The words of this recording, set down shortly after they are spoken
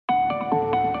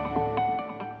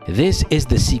This is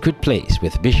The Secret Place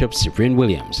with Bishop Cyprian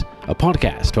Williams, a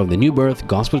podcast from the New Birth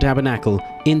Gospel Tabernacle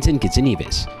in St. Kitts and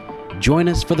Nevis. Join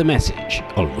us for the message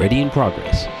already in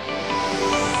progress.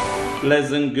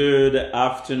 Pleasant good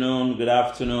afternoon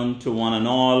to one and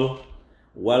all.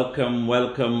 Welcome.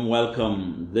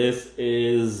 This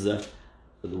is a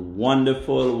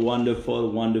wonderful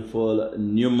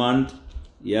new month.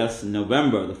 Yes,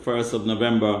 November, the 1st of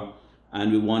November.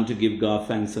 And we want to give God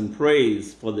thanks and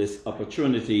praise for this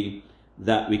opportunity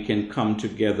that we can come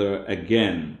together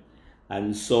again.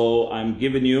 And so I'm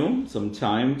giving you some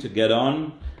time to get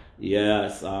on.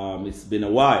 Yes, it's been a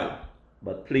while.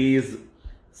 But please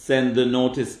send the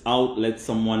notice out. Let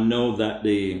someone know that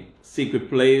the secret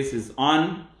place is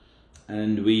on.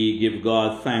 And we give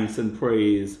God thanks and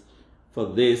praise for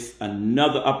this,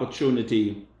 another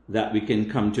opportunity that we can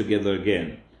come together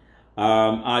again.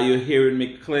 Are you hearing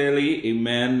me clearly?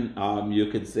 Amen. You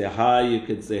could say hi, you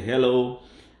could say hello.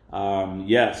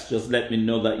 Yes, just let me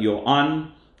know that you're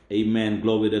on. Amen.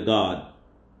 Glory to God.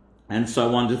 And so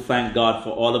I want to thank God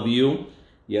for all of you.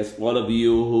 Yes, all of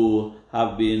you who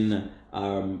have been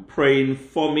praying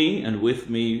for me and with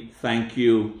me. Thank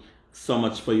you so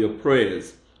much for your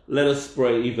prayers. Let us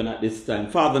pray even at this time.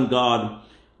 Father God,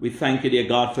 we thank you, dear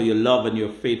God, for your love and your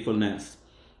faithfulness.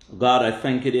 God, I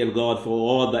thank you, dear God, for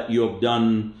all that you have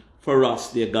done for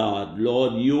us, dear God.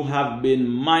 Lord, you have been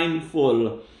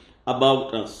mindful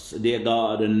about us, dear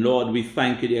God. And Lord, we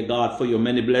thank you, dear God, for your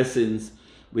many blessings.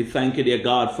 We thank you, dear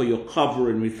God, for your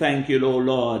covering. We thank you,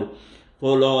 Lord,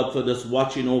 for just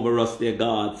watching over us, dear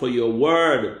God, for your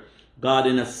word, God,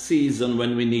 in a season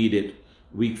when we need it.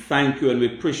 We thank you and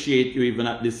we appreciate you even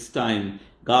at this time.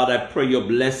 God, I pray your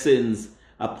blessings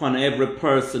upon every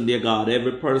person, dear God,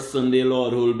 every person, dear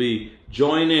Lord, who will be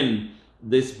joining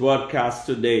this broadcast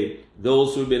today,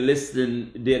 those who will be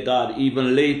listening, dear God,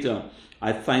 even later.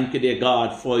 I thank you, dear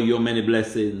God, for your many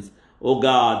blessings. Oh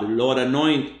God, Lord,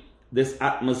 anoint this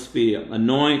atmosphere.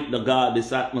 Anoint,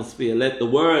 this atmosphere. Let the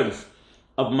words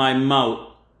of my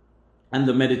mouth and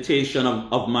the meditation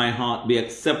of my heart be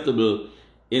acceptable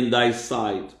in thy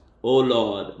sight. Oh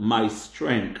Lord, my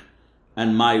strength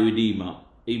and my Redeemer.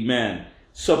 Amen.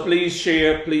 So please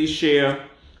share,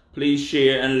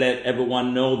 and let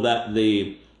everyone know that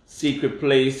the secret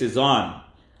place is on.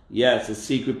 Yes, the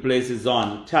secret place is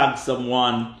on. Tag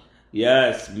someone,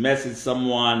 yes, message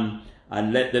someone,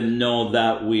 and let them know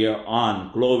that we are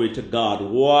on. Glory to God.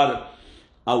 What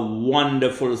a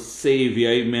wonderful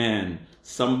Savior, amen.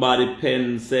 Somebody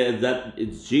pen said that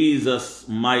it's Jesus,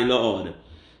 my Lord.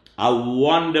 A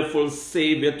wonderful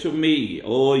Savior to me.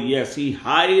 Oh yes, he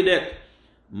hideth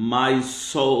my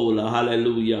soul,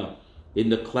 hallelujah, in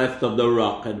the cleft of the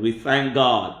rock. And we thank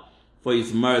God for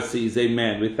his mercies,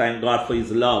 amen. We thank God for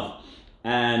his love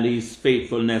and his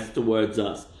faithfulness towards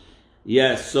us.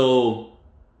 Yes, so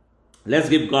let's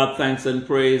give God thanks and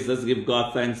praise. Let's give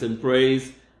God thanks and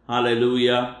praise.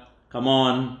 Hallelujah. Come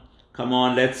on,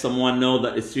 let someone know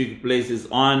that the secret place is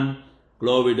on.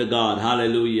 Glory to God.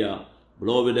 Hallelujah.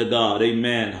 Glory to God.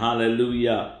 Amen.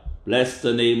 Hallelujah. Bless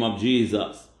the name of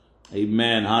Jesus.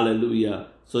 Amen. Hallelujah.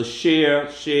 So share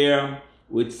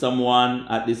with someone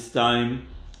at this time.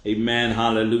 Amen.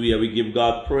 Hallelujah. We give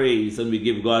God praise and we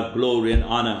give God glory and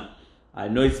honor. I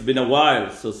know it's been a while,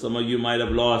 so some of you might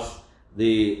have lost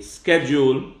the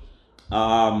schedule.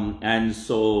 And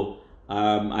so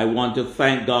I want to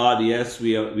thank God. Yes,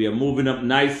 we are moving up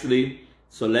nicely.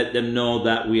 So let them know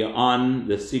that we are on.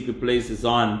 The secret place is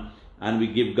on. And we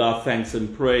give God thanks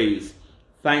and praise.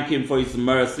 Thank him for his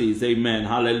mercies. Amen.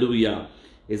 Hallelujah.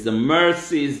 It's the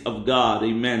mercies of God.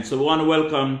 Amen. So we want to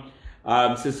welcome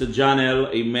Sister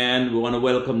Janelle. Amen. We want to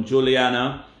welcome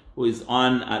Juliana, who is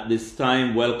on at this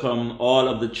time. Welcome all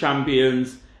of the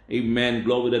champions. Amen.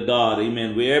 Glory to God.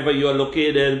 Amen. Wherever you are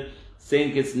located,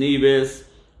 St. Kitts Nevis,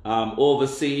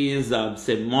 overseas,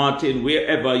 St. Martin,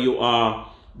 wherever you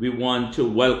are, we want to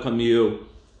welcome you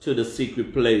to the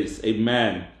secret place.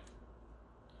 Amen.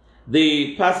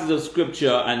 The passage of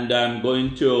scripture, and I'm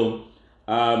going to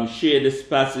share this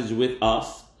passage with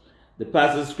us. The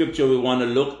passage of scripture we want to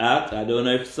look at, I don't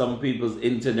know if some people's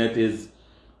internet is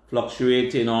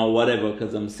fluctuating or whatever,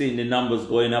 because I'm seeing the numbers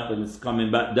going up and it's coming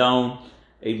back down.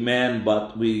 Amen.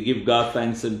 But we give God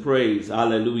thanks and praise.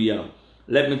 Hallelujah.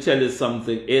 Let me tell you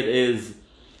something. It is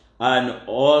an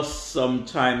awesome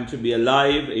time to be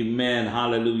alive. Amen.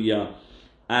 Hallelujah.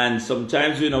 And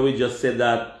sometimes, we just say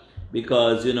that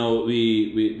because,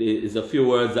 it's a few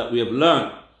words that we have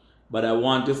learned. But I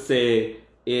want to say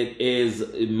it is,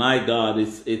 my God,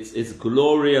 it's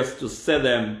glorious to say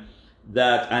them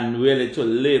that and really to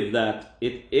live that.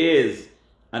 It is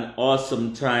an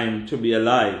awesome time to be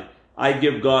alive. I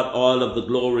give God all of the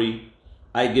glory.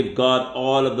 I give God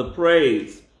all of the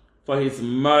praise for his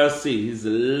mercy, his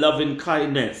loving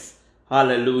kindness.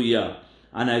 Hallelujah.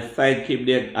 And I thank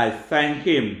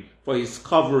him for his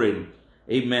covering.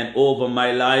 Amen. Over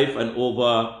my life and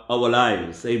over our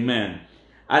lives. Amen.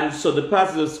 And so the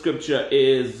passage of scripture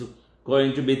is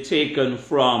going to be taken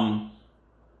from,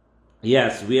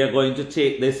 yes, we are going to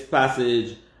take this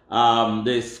passage,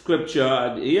 this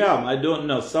scripture. Yeah, I don't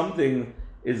know. Something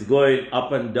is going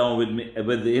up and down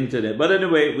with the internet. But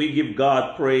anyway, we give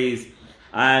God praise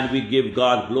and we give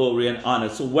God glory and honor.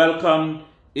 So welcome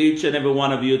each and every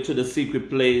one of you to the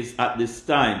secret place at this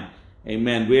time.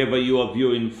 Amen. Wherever you are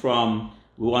viewing from,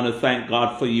 we want to thank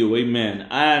God for you. Amen.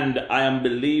 And I am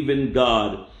believing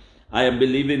God. I am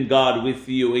believing God with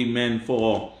you. Amen.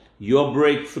 For your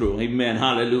breakthrough. Amen.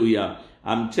 Hallelujah.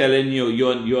 I'm telling you,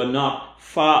 you're not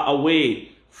far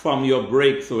away from your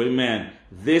breakthrough. Amen.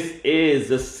 This is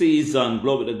the season.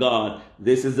 Glory to God.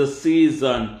 This is the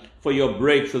season for your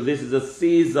breakthrough. This is a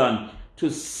season to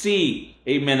see,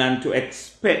 amen, and to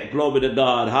expect, glory to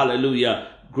God, hallelujah,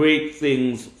 great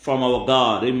things from our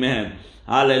God, amen,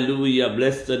 hallelujah,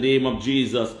 bless the name of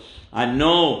Jesus. I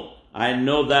know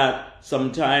that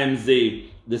sometimes the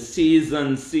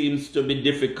season seems to be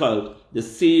difficult. The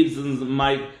seasons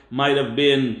might have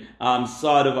been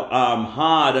sort of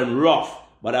hard and rough,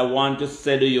 but I want to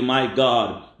say to you, my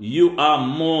God, you are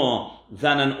more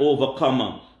than an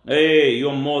overcomer. Hey,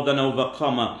 you're more than an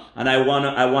overcomer. And I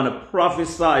want to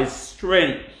prophesy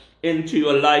strength into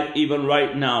your life even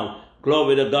right now.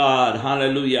 Glory to God.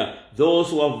 Hallelujah. Those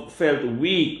who have felt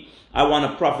weak, I want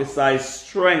to prophesy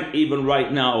strength even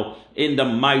right now in the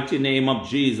mighty name of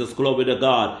Jesus. Glory to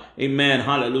God. Amen.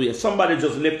 Hallelujah. Somebody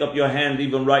just lift up your hand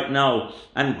even right now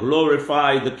and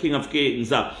glorify the King of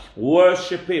Kings.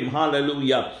 Worship him.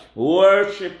 Hallelujah.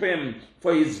 Worship him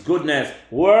for his goodness.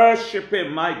 Worship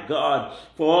him, my God,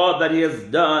 for all that he has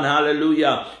done.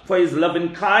 Hallelujah. For his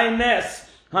loving kindness.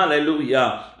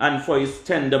 Hallelujah. And for his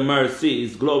tender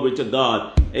mercies. Glory to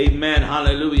God. Amen.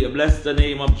 Hallelujah. Bless the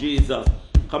name of Jesus.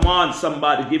 Come on,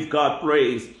 somebody, give God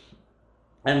praise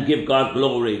and give God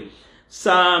glory.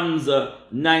 Psalms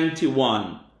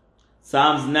 91.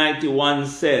 Psalms 91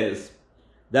 says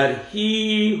that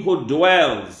he who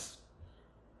dwells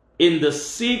in the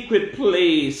secret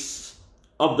place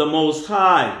of the Most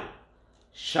High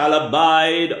shall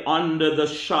abide under the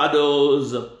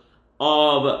shadows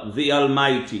of the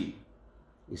Almighty.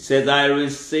 He says, I will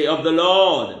say of the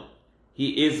Lord,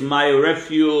 he is my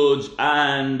refuge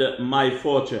and my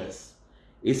fortress.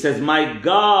 He says, my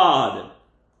God,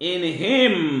 in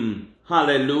him,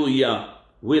 hallelujah,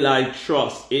 will I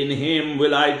trust. In him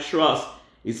will I trust.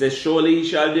 He says, surely he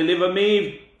shall deliver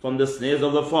me from the snares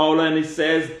of the fowler. And he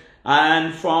says,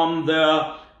 and from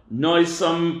the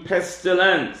noisome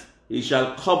pestilence. He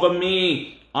shall cover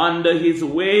me under his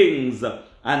wings.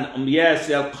 And yes,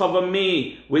 he'll cover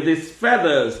me with his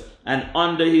feathers. And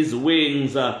under his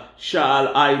wings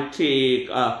shall I take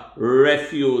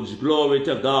refuge. Glory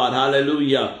to God.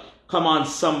 Hallelujah. Come on,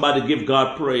 somebody give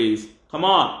God praise. Come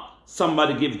on,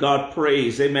 somebody give God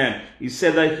praise. Amen. He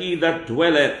said that he that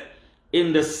dwelleth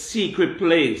in the secret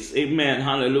place. Amen.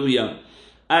 Hallelujah.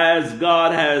 As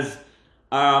God has,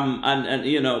 and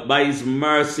you know, by his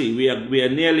mercy, we are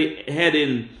nearly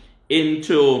heading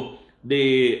into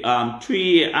the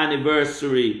 3-year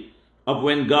anniversary of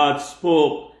when God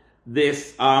spoke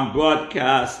this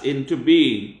broadcast into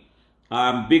being,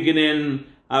 beginning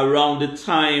around the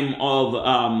time of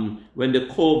when the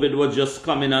COVID was just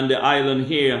coming on the island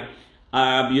here,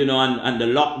 you know, and the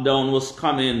lockdown was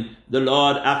coming. The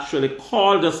Lord actually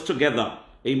called us together.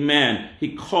 Amen.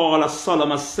 He called a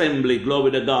solemn assembly. Glory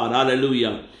to God.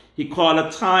 Hallelujah. He called a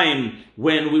time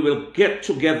when we will get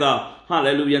together.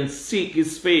 Hallelujah. And seek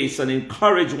his face and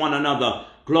encourage one another.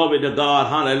 Glory to God.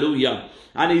 Hallelujah.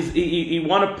 And he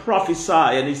want to prophesy,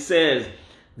 and he says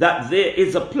that there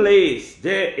is a place,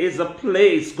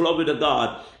 glory to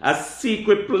God, a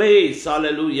secret place,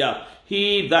 hallelujah.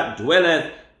 He that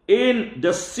dwelleth in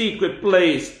the secret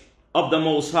place of the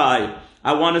Most High.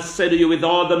 I want to say to you, with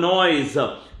all the noise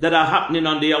that are happening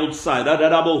on the outside,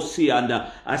 and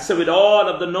I say with all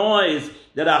of the noise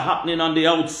that are happening on the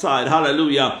outside,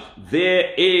 hallelujah,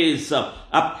 there is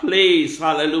a place,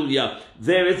 hallelujah.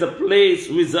 There is a place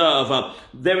reserved.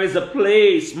 There is a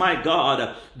place, my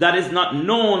God, that is not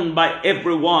known by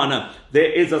everyone.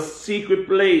 There is a secret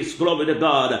place, glory to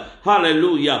God,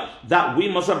 hallelujah, that we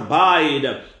must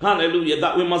abide, hallelujah,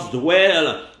 that we must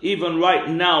dwell even right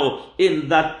now in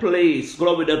that place,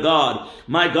 glory to God.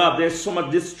 My God, there's so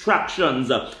much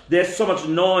distractions, there's so much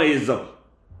noise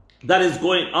that is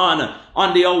going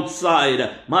on the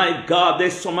outside. My God,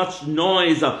 there's so much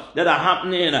noise that are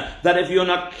happening that if you're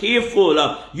not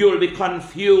careful, you'll be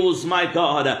confused, my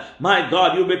God. My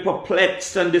God, you'll be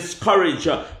perplexed and discouraged.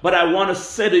 But I want to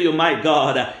say to you, my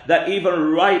God, that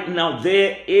even right now,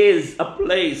 there is a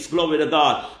place, glory to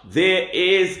God. There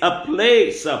is a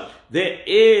place. There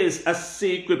is a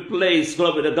secret place,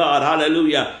 glory to God,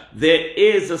 hallelujah. There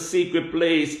is a secret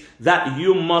place that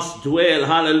you must dwell,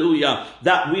 hallelujah,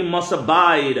 that we must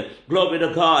abide, glory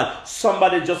to God.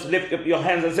 Somebody just lift up your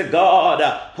hands and say, God,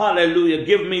 hallelujah,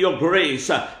 give me your grace.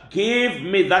 Give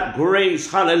me that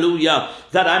grace, hallelujah,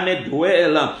 that I may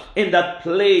dwell in that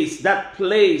place,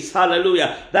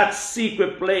 hallelujah, that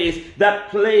secret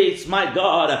place, my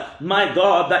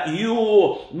God, that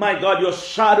you, my God, your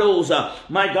shadows,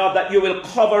 my God, that you will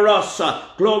cover us,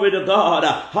 glory to God,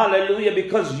 hallelujah,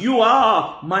 because you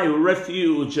are my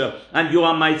refuge and you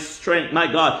are my strength,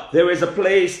 my God. There is a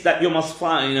place that you must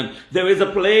find. There is a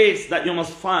place that you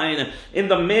must find in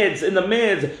the midst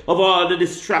of all the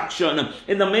distraction,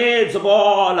 in the midst of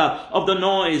all of the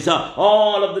noise,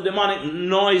 all of the demonic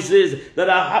noises that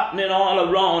are happening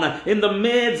all around, in the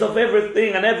midst of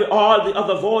everything and all the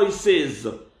other voices.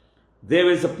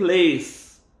 There is a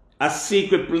place, a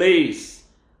secret place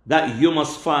that you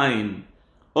must find.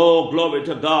 Oh, glory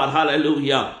to God,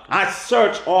 hallelujah. I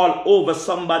searched all over,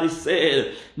 somebody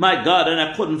said, my God, and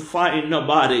I couldn't find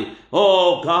nobody.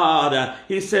 Oh, God,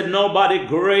 he said, nobody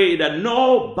greater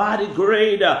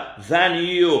than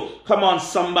you. Come on,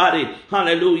 somebody,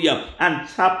 hallelujah, and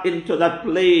tap into that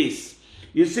place.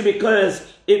 You see, because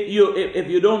if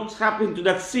you don't tap into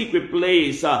that secret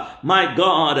place, my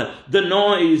God, the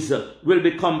noise will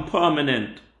become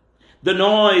permanent. The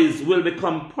noise will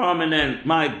become permanent.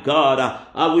 My God,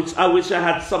 I wish I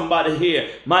had somebody here,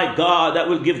 my God, that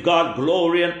will give God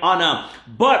glory and honor.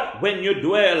 But when you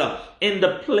dwell in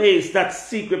the place, that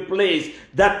secret place,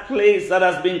 that place that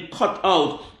has been cut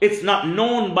out, it's not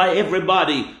known by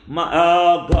everybody.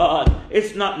 Oh God,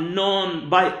 it's not known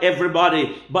by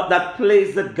everybody, but that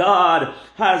place that God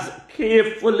has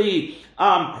carefully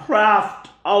crafted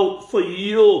out for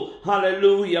you,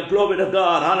 hallelujah, glory to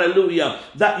God, hallelujah,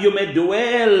 that you may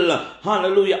dwell,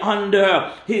 hallelujah,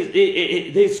 under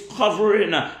his covering,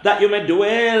 that you may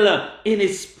dwell in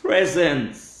his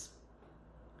presence.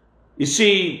 You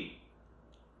see,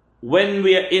 when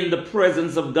we are in the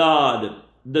presence of God,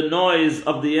 the noise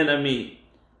of the enemy,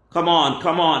 come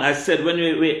on, I said when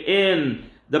we're in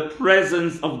the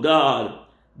presence of God,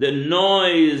 the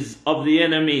noise of the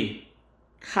enemy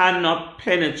cannot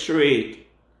penetrate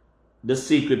the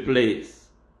secret place.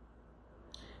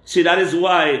 See, that is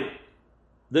why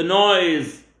the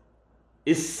noise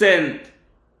is sent.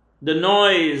 The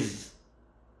noise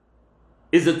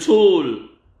is a tool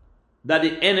that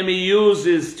the enemy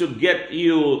uses to get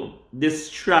you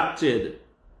distracted,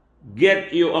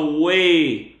 get you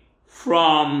away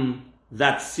from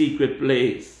that secret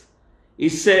place. He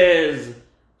says,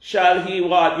 shall he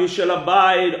what? You shall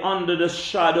abide under the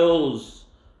shadows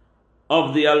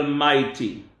of the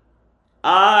Almighty.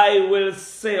 I will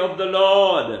say of the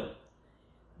Lord,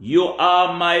 you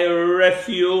are my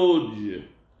refuge.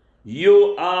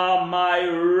 You are my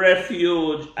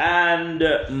refuge and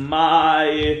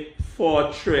my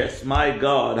fortress. My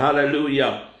God,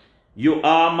 hallelujah. You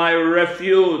are my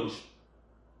refuge.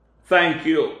 Thank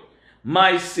you.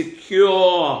 My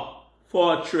secure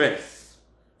fortress.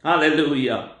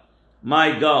 Hallelujah.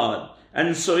 My God.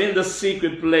 And so in the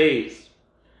secret place,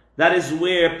 that is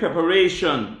where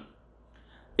preparation.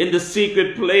 In the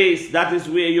secret place, that is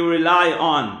where you rely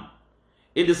on.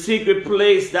 In the secret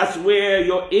place, that's where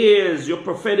your ears, your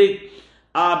prophetic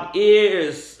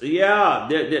ears, your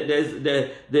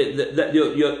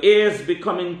ears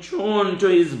becoming tuned to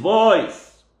his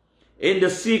voice. In the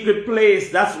secret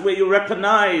place, that's where you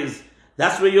recognize,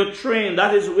 that's where you're trained,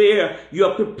 that is where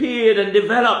you're prepared and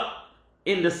developed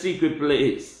in the secret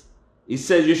place. He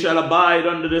says, you shall abide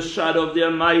under the shadow of the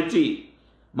Almighty.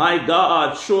 My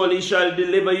God surely shall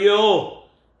deliver you.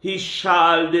 He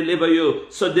shall deliver you.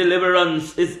 So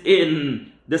deliverance is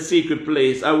in the secret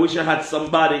place. I wish I had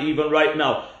somebody even right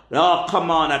now. Oh,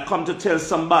 come on. I come to tell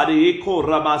somebody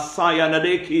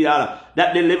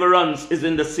that deliverance is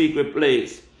in the secret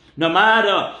place. No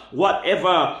matter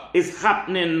whatever is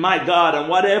happening, my God, and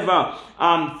whatever,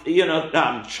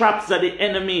 traps that the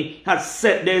enemy has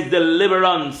set, there's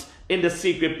deliverance in the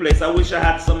secret place. I wish I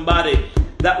had somebody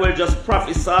that will just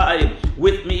prophesy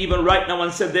with me even right now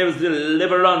and say there is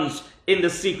deliverance in the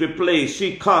secret place.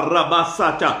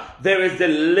 There is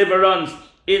deliverance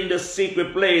in the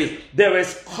secret place. There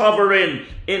is covering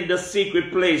in the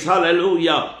secret place.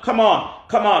 Hallelujah. Come on.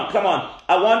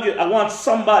 I want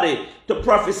somebody to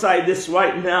prophesy this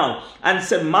right now and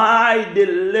say, my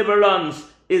deliverance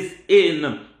is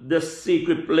in the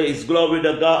secret place. Glory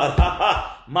to God.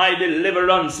 My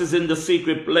deliverance is in the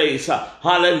secret place.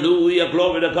 Hallelujah.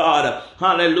 Glory to God.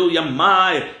 Hallelujah.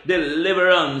 My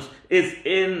deliverance is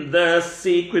in the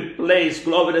secret place.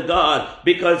 Glory to God.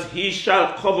 Because he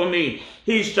shall cover me.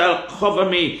 He shall cover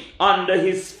me under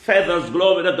his feathers.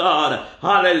 Glory to God.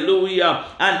 Hallelujah.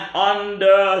 And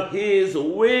under his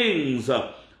wings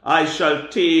I shall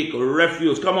take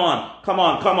refuge. Come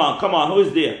on. Who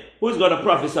is there? Who's going to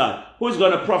prophesy? Who's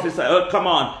going to prophesy? Oh, come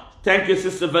on. Thank you,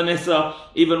 Sister Vanessa.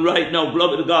 Even right now,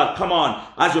 glory to God. Come on.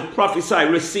 As you prophesy,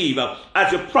 receive.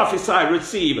 As you prophesy,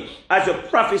 receive. As you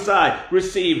prophesy,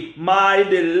 receive. My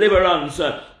deliverance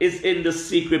is in the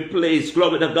secret place.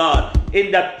 Glory to God.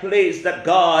 In that place that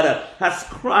God has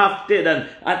crafted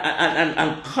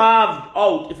and carved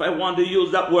out. If I want to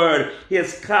use that word, he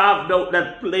has carved out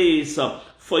that place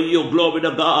for you. Glory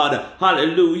to God.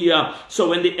 Hallelujah. So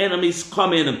when the enemy's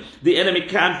coming, the enemy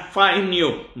can't find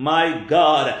you. My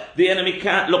God. The enemy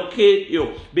can't locate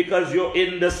you because you're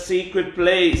in the secret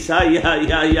place.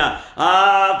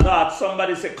 Ah, God.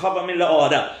 Somebody say, cover me,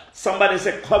 Lord. Somebody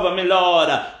say, cover me, Lord.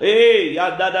 Hey,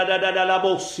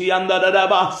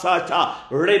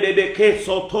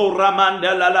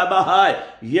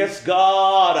 yes,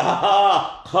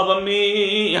 God. Cover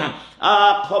me.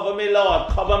 Cover me,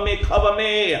 Lord. Cover me.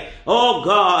 Oh,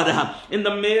 God, in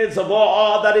the midst of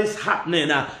all that is happening.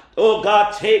 Oh,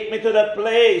 God, take me to that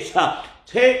place.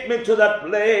 Take me to that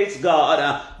place,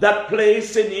 God, that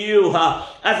place in you,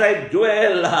 as I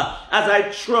dwell, as I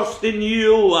trust in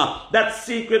you, that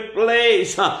secret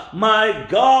place. My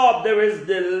God, there is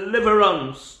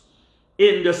deliverance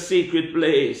in the secret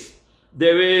place.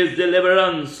 There is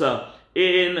deliverance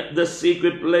in the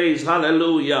secret place.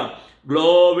 Hallelujah.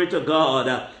 Glory to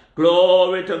God.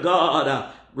 Glory to God.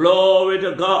 Glory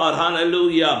to God.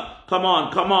 Hallelujah. Come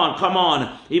on.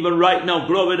 Even right now,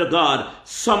 glory to God.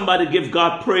 Somebody give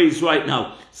God praise right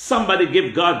now. Somebody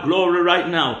give God glory right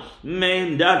now.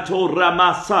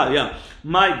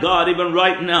 My God, even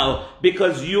right now,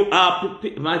 because you are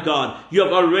prepared, my God, you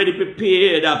have already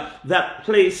prepared that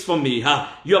place for me.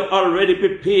 You have already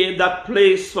prepared that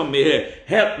place for me.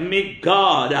 Help me,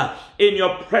 God, in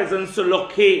your presence to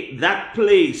locate that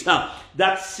place.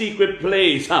 That secret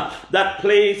place, that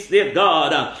place, dear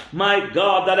God, my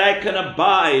God, that I can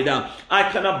abide. I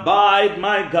can abide,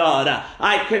 my God.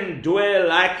 I can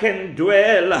dwell. I can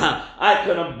abide.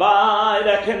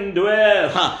 I can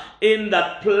dwell in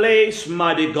that place,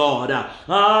 mighty God.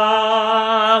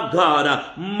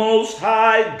 God, most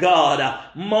high God,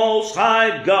 most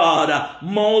high God,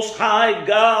 most high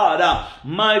God,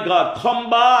 my God, come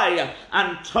by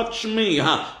and touch me.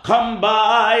 Come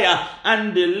by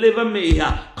and deliver me.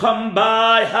 Come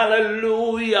by,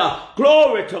 hallelujah,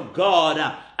 glory to God,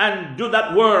 and do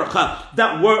that work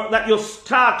that you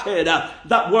started,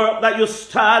 that work that you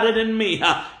started in me.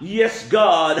 Yes,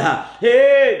 God.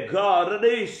 Hey, God,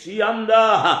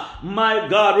 my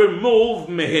God, remove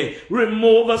me.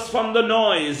 Remove us from the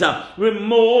noise.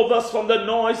 Remove us from the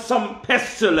noisome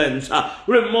pestilence.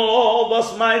 Remove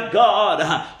us, my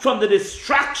God, from the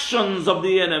distractions of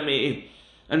the enemy.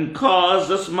 And cause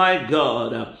us, my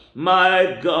God.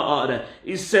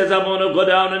 He says, I'm going to go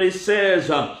down, and he says,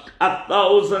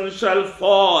 1,000 shall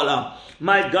fall,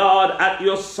 my God, at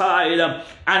your side,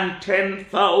 and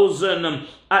 10,000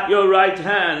 at your right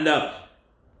hand.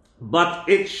 But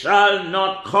it shall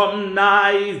not come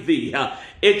nigh thee.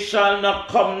 It shall not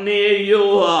come near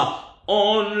you.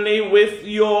 Only with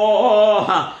your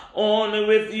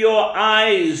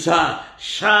eyes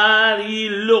shall ye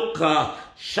look.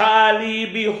 Shall ye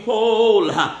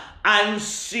behold and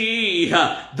see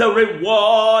the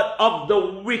reward of the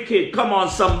wicked. Come on,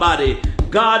 somebody.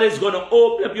 God is going to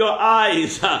open up your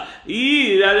eyes. God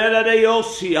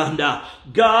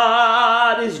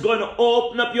is going to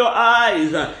open up your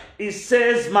eyes. He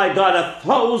says, my God,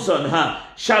 1,000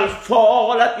 shall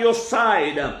fall at your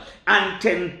side, and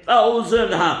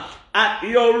 10,000 at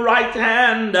your right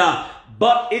hand.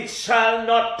 But it shall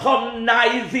not come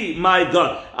nigh thee, my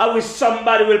God. I wish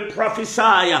somebody will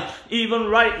prophesy, even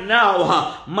right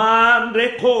now,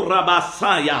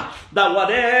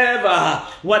 that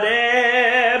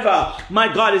whatever,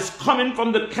 my God, is coming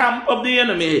from the camp of the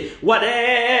enemy,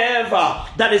 whatever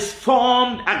that is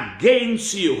formed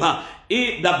against you,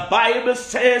 the Bible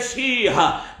says here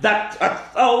that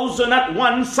 1,000 at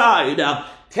one side,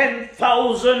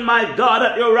 10,000, my God,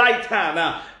 at your right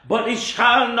hand. but it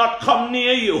shall not come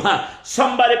near you.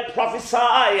 Somebody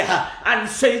prophesy and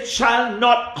say, it shall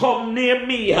not come near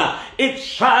me. It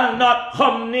shall not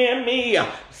come near me.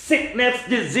 Sickness,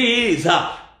 disease,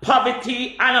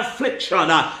 poverty and affliction,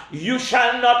 you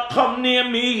shall not come near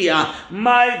me.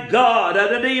 My God,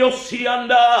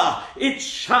 it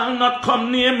shall not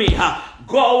come near me.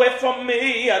 Go away from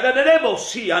me.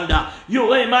 You,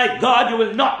 my God, you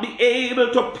will not be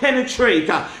able to penetrate.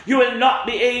 You will not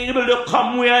be able to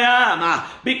come where I am,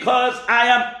 because I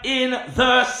am in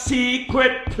the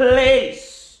secret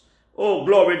place. Oh,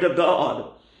 glory to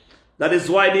God. That is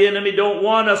why the enemy don't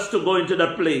want us to go into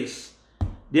that place.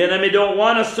 The enemy don't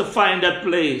want us to find that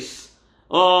place.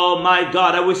 Oh my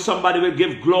God, I wish somebody would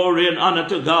give glory and honor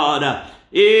to God.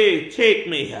 Hey, take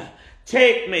me,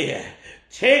 take me,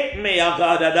 take me, oh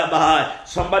God.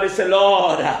 Somebody say,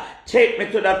 Lord, take me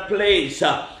to that place.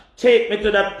 Take me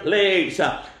to that place.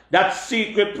 That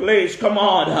secret place, come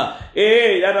on.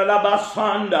 Hey, I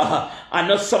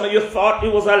know some of you thought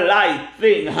it was a light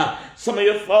thing. Some of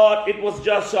you thought it was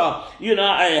just, a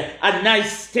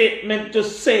nice statement to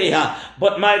say.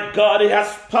 But my God, it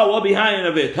has power behind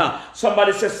of it.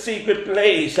 Somebody says secret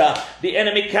place. The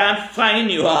enemy can't find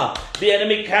you. The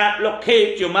enemy can't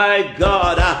locate you. My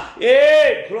God.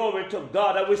 Hey, glory to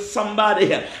God. I wish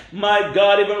somebody, my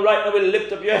God, even right now will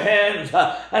lift up your hands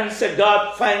and say,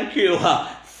 God, thank you.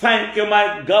 Thank you,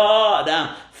 my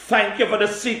God. Thank you for the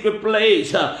secret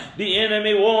place. The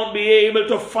enemy won't be able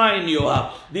to find you.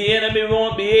 The enemy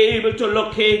won't be able to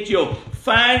locate you.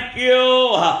 Thank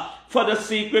you for the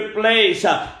secret place.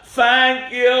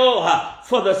 Thank you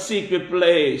for the secret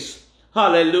place.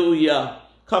 Hallelujah.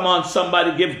 Come on,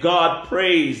 somebody, give God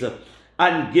praise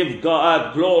and give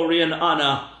God glory and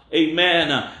honor.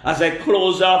 Amen. As I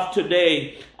close off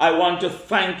today, I want to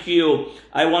thank you.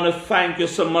 I want to thank you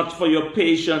so much for your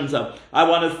patience. I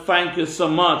want to thank you so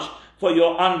much for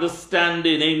your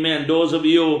understanding. Amen. Those of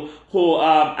you who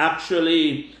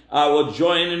actually were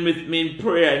joining with me in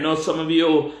prayer. I know some of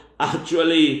you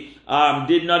actually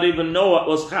did not even know what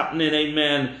was happening.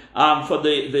 Amen. For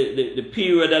the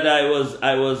period that I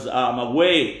was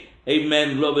away.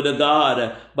 Amen. Glory to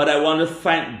God. But I want to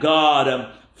thank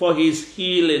God for his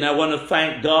healing. I want to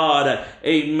thank God,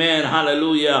 amen,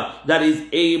 hallelujah, that he's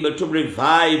able to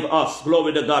revive us.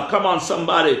 Glory to God. Come on,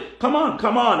 somebody. Come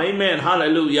on, amen,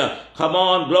 hallelujah. Come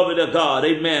on, glory to God,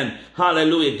 amen,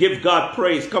 hallelujah. Give God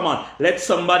praise. Come on, let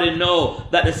somebody know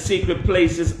that the secret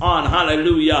place is on.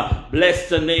 Hallelujah. Bless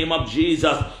the name of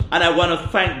Jesus. And I want to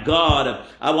thank God.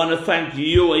 I want to thank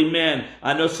you, amen.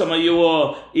 I know some of you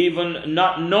are even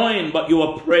not knowing, but you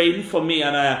are praying for me,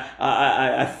 and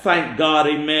I thank God,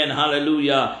 amen,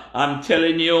 hallelujah. I'm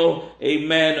telling you,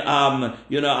 amen,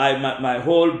 my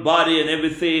whole body and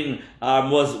everything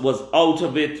was out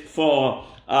of it for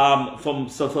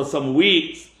some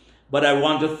weeks. But I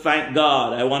want to thank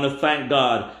God. I want to thank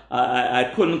God. I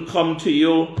couldn't come to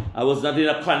you. I was not in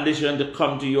a condition to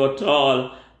come to you at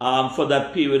all for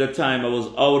that period of time. I was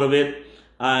out of it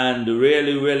and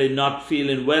really, really not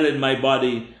feeling well in my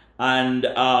body. And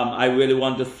I really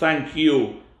want to thank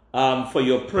you for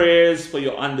your prayers, for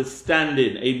your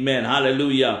understanding. Amen.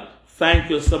 Hallelujah. Thank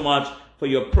you so much for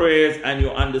your prayers and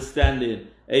your understanding.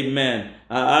 Amen.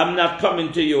 I'm not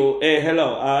coming to you. Hey,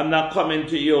 hello. I'm not coming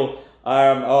to you.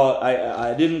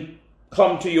 I didn't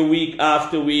come to you week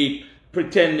after week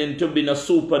pretending to be a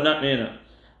super nothing.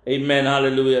 Amen.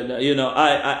 Hallelujah.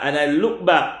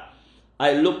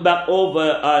 I look back over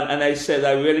and I said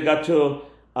I really got to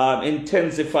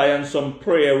intensify on some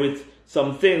prayer with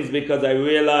some things, because I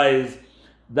realized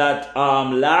that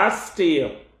last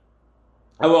year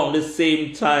around the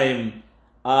same time,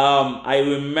 I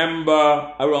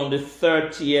remember around the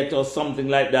 30th or something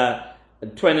like that,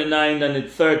 29th and the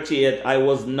 30th, I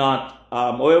was not,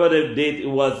 whatever the date it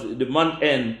was, the month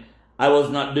end, I was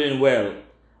not doing well.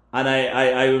 And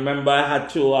I remember I had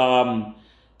to,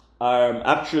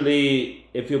 actually,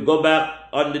 if you go back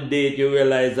on the date, you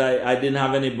realize I didn't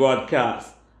have any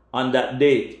broadcast on that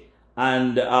date.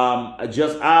 And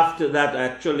just after that,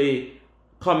 actually,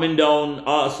 coming down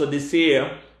also this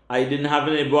year, I didn't have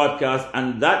any broadcast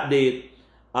on that date,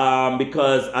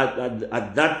 because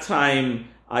at that time,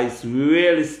 I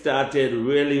really started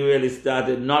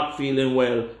not feeling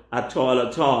well at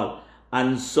all.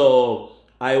 And so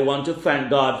I want to thank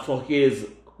God for his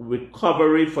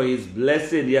recovery, for his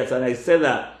blessing. Yes, and I say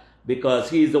that because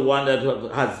he's the one that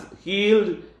has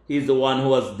healed. He's the one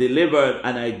who has delivered,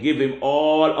 and I give him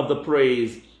all of the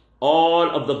praise, all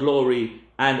of the glory,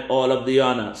 and all of the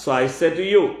honor. So I say to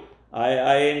you,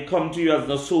 I ain't come to you as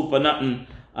no super nothing,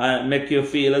 make you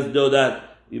feel as though that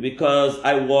because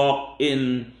I walk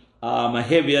in a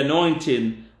heavy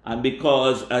anointing, and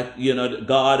because,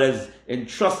 God has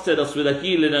entrusted us with a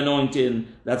healing anointing,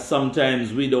 that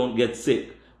sometimes we don't get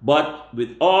sick. But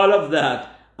with all of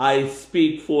that, I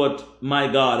speak forth, my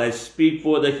God, I speak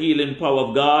for the healing power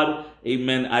of God.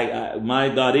 Amen. My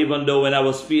God, even though when I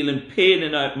was feeling pain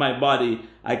in my body,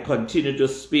 I continue to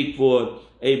speak forth,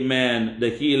 amen, the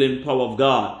healing power of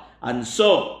God. And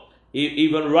so,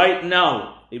 even right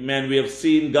now, amen, we have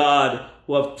seen God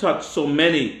who have touched so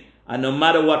many. And no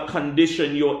matter what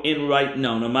condition you're in right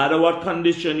now,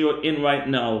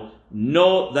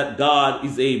 know that God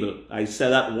is able. I said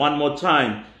that one more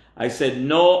time. I said,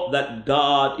 know that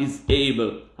God is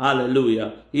able.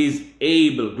 Hallelujah. He's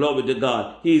able. Glory to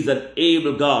God. He's an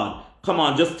able God. Come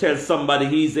on, just tell somebody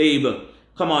He's able.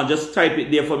 Come on, just type it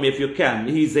there for me if you can.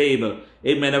 He's able.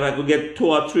 Amen. If I could get 2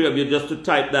 or 3 of you just to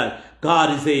type that.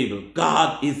 God is able.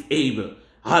 God is able.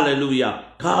 Hallelujah.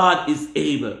 God is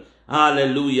able.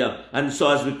 Hallelujah. And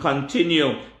so as we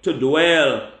continue to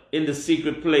dwell in the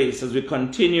secret place, as we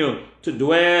continue to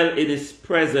dwell in His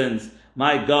presence,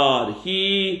 my God,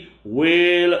 He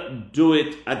will do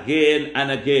it again and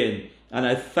again. And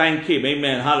I thank Him.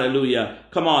 Amen. Hallelujah.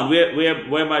 Come on,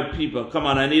 where my people? Come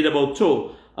on, I need about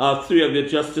 2 or 3 of you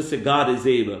just to say God is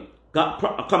able. God,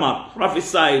 come on,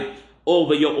 prophesy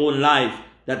over your own life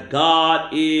that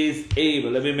God is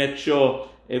able. Let me make sure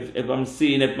if I'm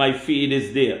seeing if my feed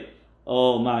is there.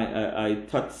 Oh my, I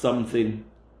touched something.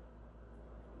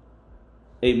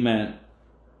 Amen.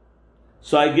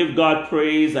 So I give God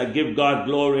praise, I give God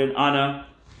glory and honor.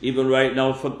 Even right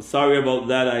now, sorry about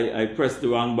that, I pressed the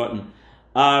wrong button.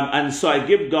 And so I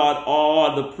give God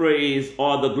all the praise,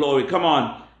 all the glory. Come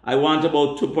on, I want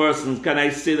about 2 persons. Can I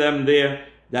see them there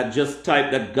that just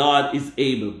type that God is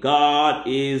able? God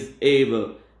is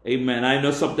able. Amen. I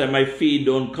know sometimes my feed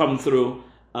don't come through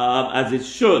as it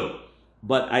should,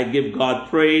 but I give God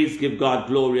praise, give God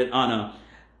glory and honor.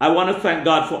 I want to thank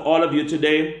God for all of you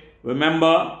today.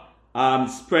 Remember,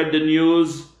 spread the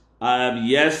news.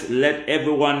 Yes, let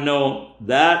everyone know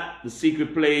that the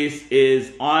secret place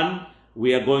is on.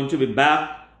 We are going to be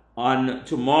back on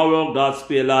tomorrow,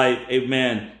 Gospel Live.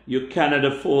 Amen. You cannot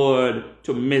afford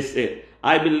to miss it.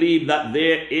 I believe that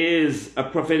there is a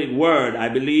prophetic word. I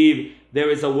believe there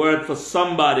is a word for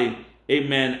somebody.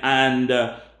 Amen. And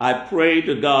I pray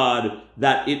to God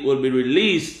that it will be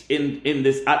released in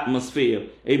this atmosphere.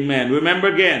 Amen. Remember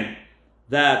again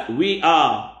that we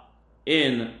are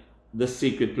in the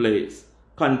secret place.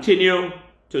 Continue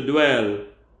to dwell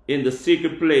in the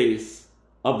secret place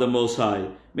of the Most High.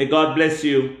 May God bless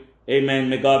you. Amen.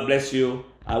 May God bless you.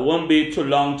 I won't be too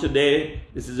long today.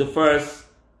 This is the first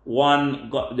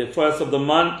of the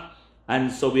month.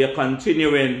 And so we are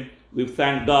continuing. We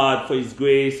thank God for His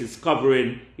grace, His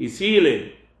covering, His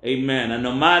healing. Amen. And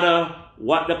no matter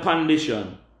what the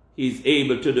condition, He's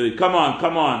able to do it. Come on,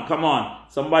 come on, come on.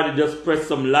 Somebody just press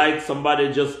some like.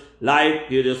 Somebody just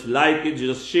like. You just like it. You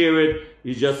just share it.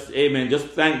 You just, amen. Just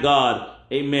thank God.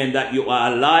 Amen. That you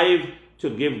are alive to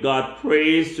give God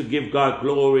praise, to give God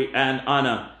glory and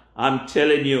honor. I'm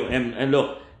telling you. And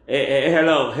look,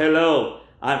 hello.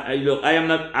 Look, I am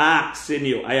not asking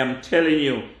you. I am telling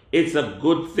you. It's a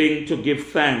good thing to give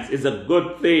thanks. It's a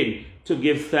good thing to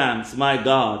give thanks. My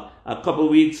God. A couple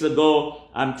weeks ago,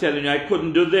 I'm telling you, I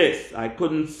couldn't do this. I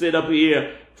couldn't sit up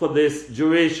here for this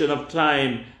duration of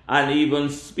time and even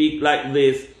speak like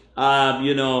this.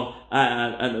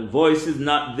 And voice is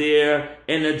not there,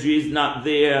 energy is not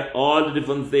there, all the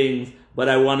different things. But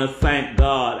I want to thank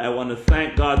God. I want to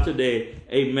thank God today,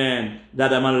 amen,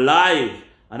 that I'm alive.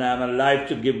 And I'm alive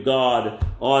to give God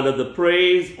all of the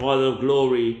praise, all of the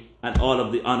glory, and all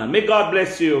of the honor. May God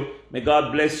bless you. May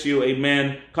God bless you.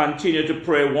 Amen. Continue to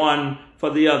pray one for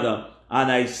the other.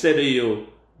 And I say to you,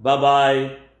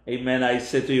 bye-bye. Amen. I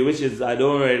say to you, which is, I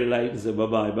don't really like to say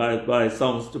bye-bye. Bye-bye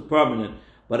sounds too permanent.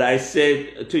 But I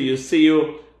say to you, see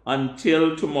you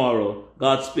until tomorrow.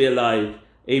 God be alive.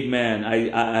 Amen.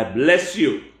 I bless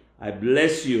you. I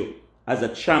bless you as a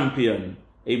champion.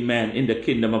 Amen. In the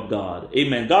kingdom of God.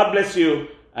 Amen. God bless you.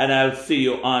 And I'll see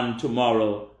you on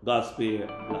tomorrow. Gospel Live.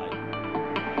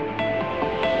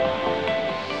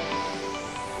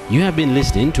 You have been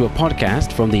listening to a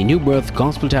podcast from the New Birth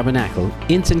Gospel Tabernacle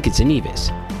in St. Kitts and Nevis.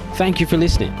 Thank you for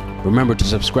listening. Remember to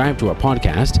subscribe to our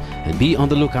podcast and be on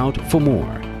the lookout for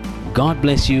more. God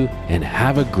bless you and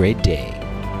have a great day.